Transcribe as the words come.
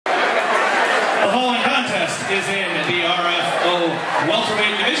The following contest is in the RFO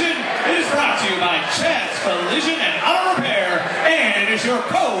welterweight division. It is brought to you by Chad's Collision and Auto Repair, and it is your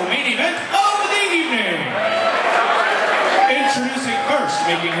co-main event of the evening. Introducing first,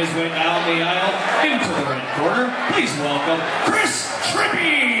 making his way down the aisle into the red corner, please welcome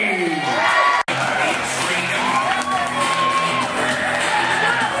Trippi.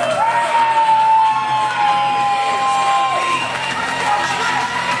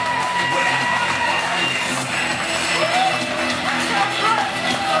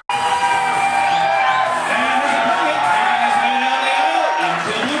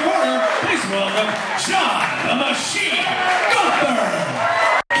 The Machine, Gunther!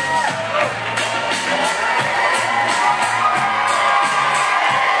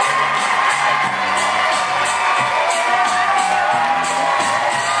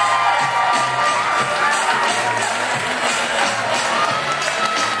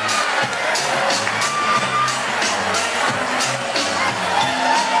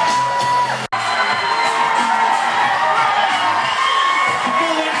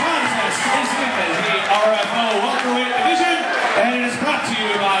 RFO welterweight division, and it is brought to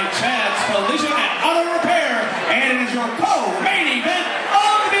you by Chad's Collision and Auto Repair, and it is your co-main event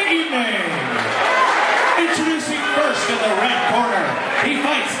of the evening. Introducing first in the red corner, he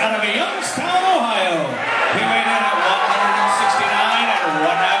fights out of Youngstown, Ohio. He weighed in at 169 and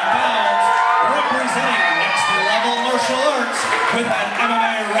 1/2 pounds, representing next level martial arts with an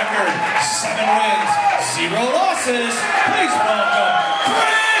MMA record, 7 wins, 0 losses. Please welcome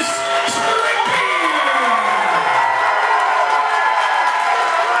Trippi.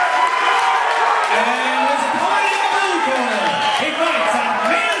 And his opponent in the blue corner, he fights out of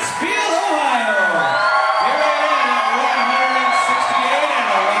Mansfield, Ohio. He weighed in at 168 and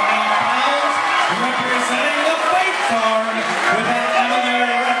 1/2 pounds, representing the Fight Farm with an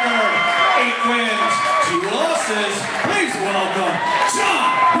MMA record, 8 wins, 2 losses. Please welcome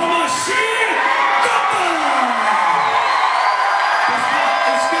the Machine, Gunther. This bout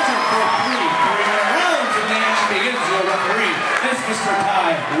is scheduled for 3 3-minute rounds, and the action begins. Your referee is Mr.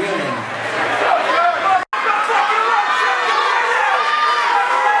 Ty Wheeler.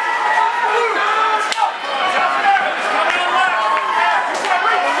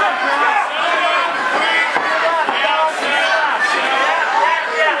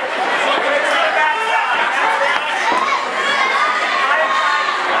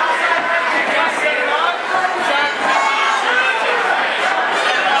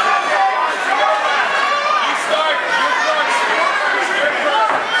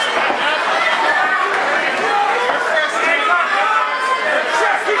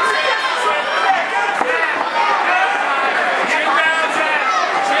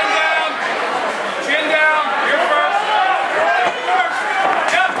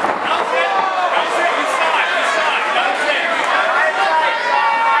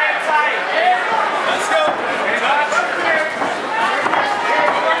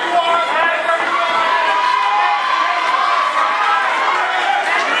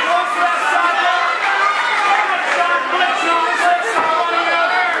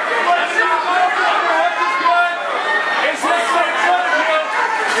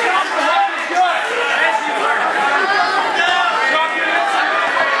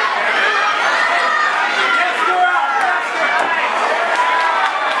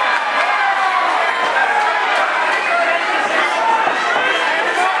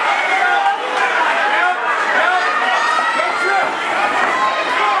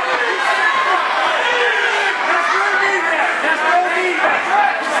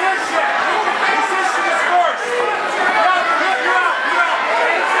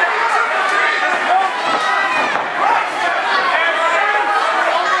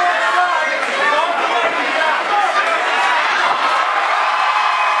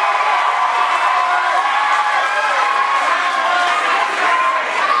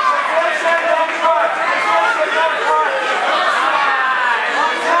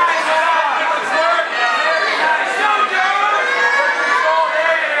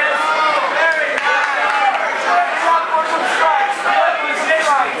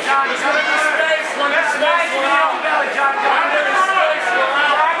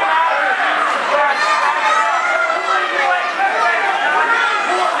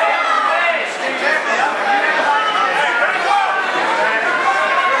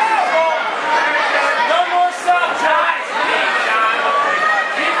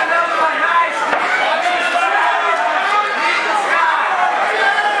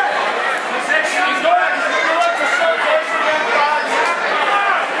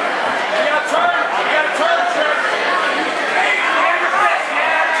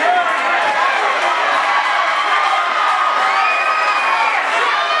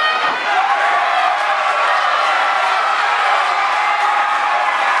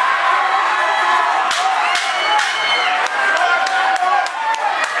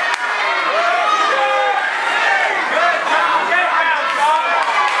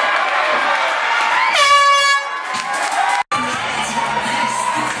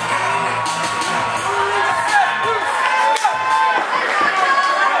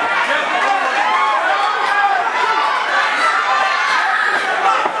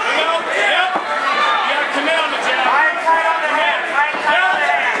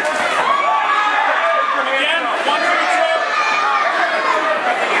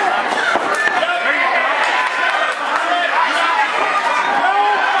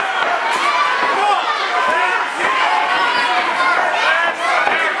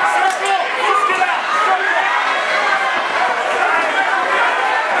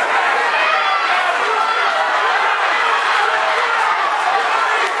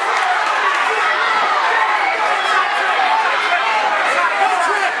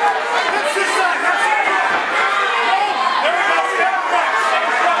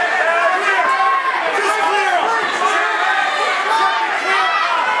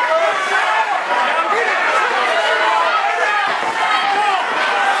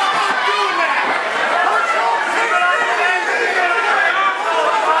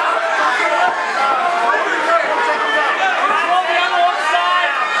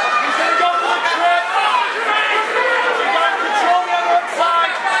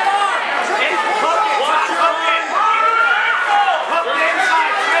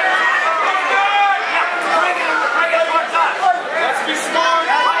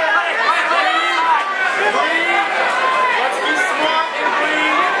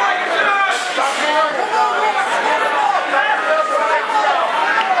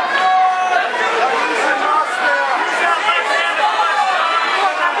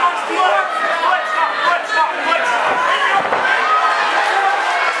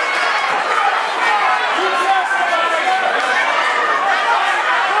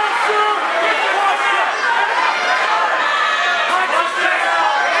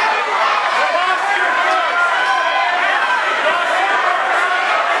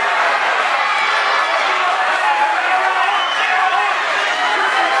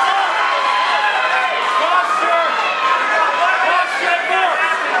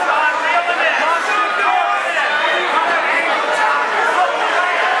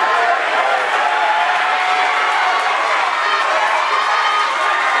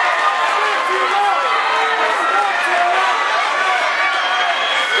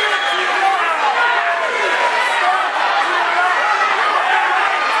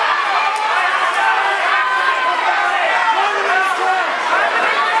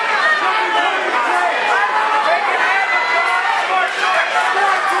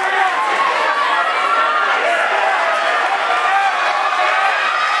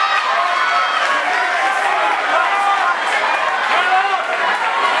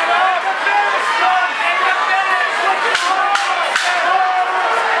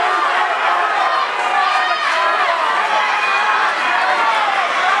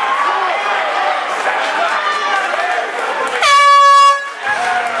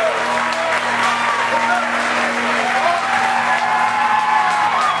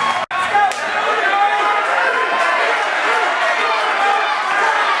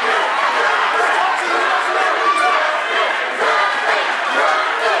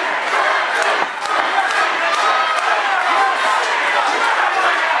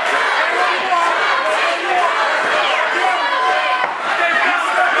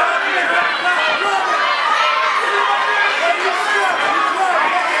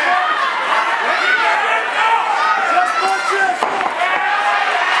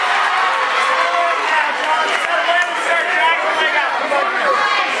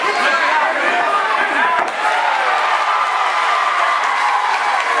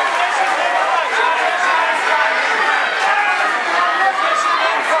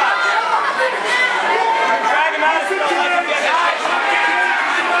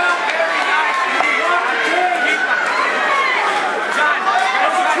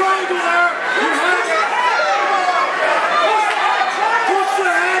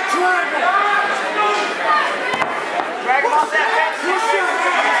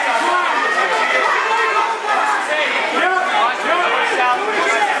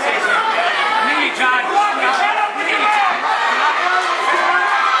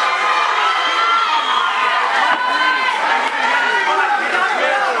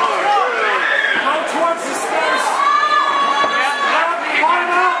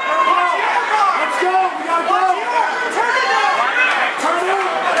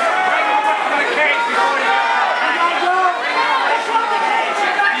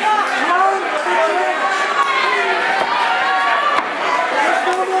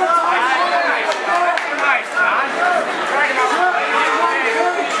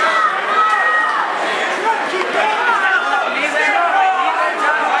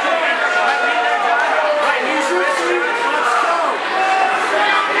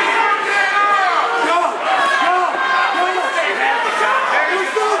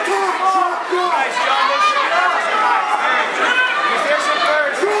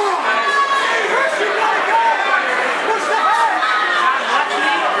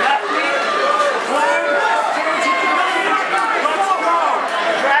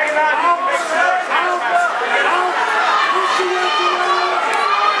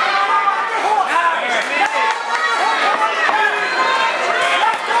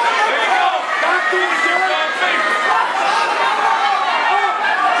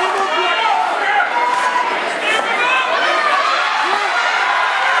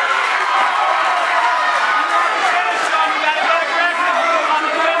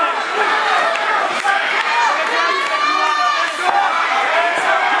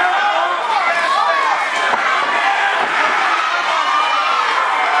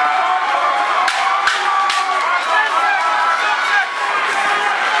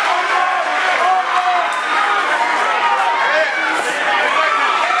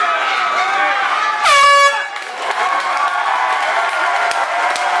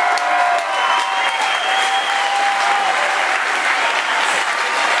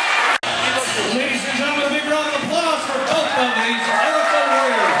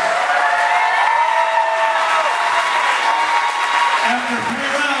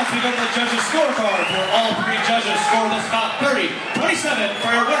 scorecards where all three judges score this bout 30-27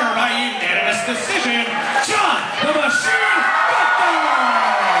 for your winner by unanimous decision, John the Machine Gunther!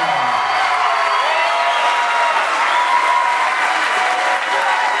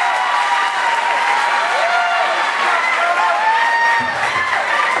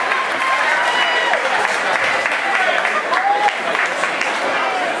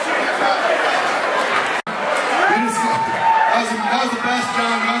 That was the best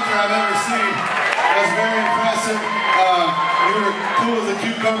John Gunther I've ever seen. That was very impressive. You were cool as a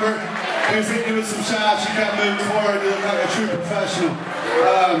cucumber. He was hitting you with some shots. You kept moving forward. You looked like a true professional.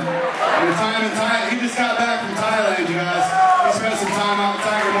 He just got back from Thailand, you guys. He spent some time out in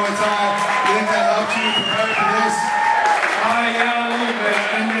Tiger Muay Thai. You think that helped you prepare for this? Yeah, a little bit.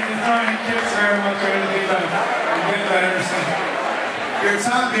 I didn't get to throw any kicks very much or anything, but I'm getting better since. Your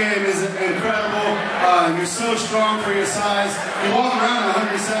top game is incredible. You're so strong for your size. You walk around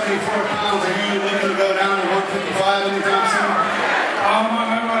 174 pounds. Are you looking to go down to 155 anytime soon? I want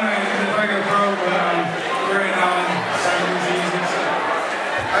to, if I can pro, but right now, 70's easy. So.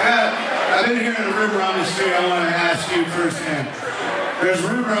 I've been hearing a rumor on the street. I want to ask you firsthand. There's a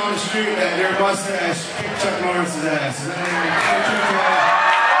rumor on the street that your mustache kicked Chuck Norris's ass. Is that anything?